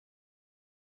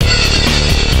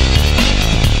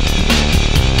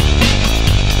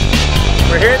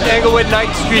here at the Englewood Night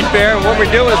Street Fair, and what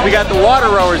we're doing is we got the water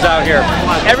rowers out here.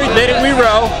 Every day that we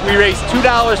row, we raise $2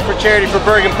 for charity for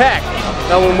Bergen Pack.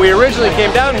 Now when we originally came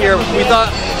down here, we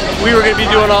thought we were going to be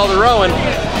doing all the rowing.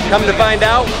 Come to find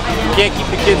out, you can't keep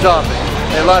the kids off it.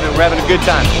 They love it. We're having a good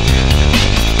time.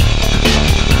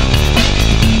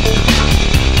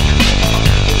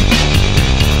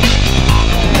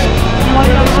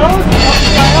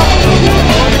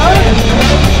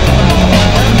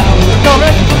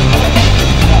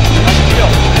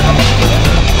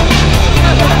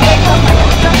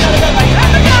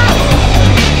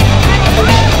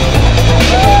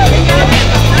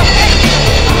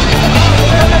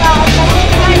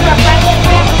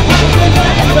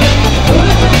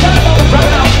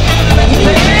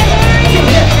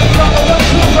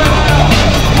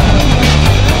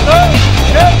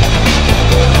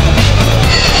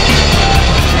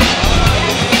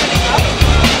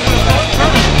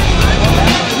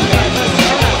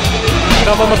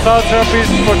 I'm a massage therapist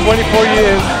for 24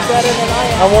 years.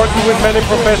 I'm working with many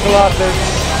professional athletes,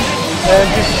 and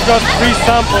this is just free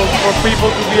samples for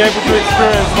people to be able to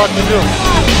experience what we do.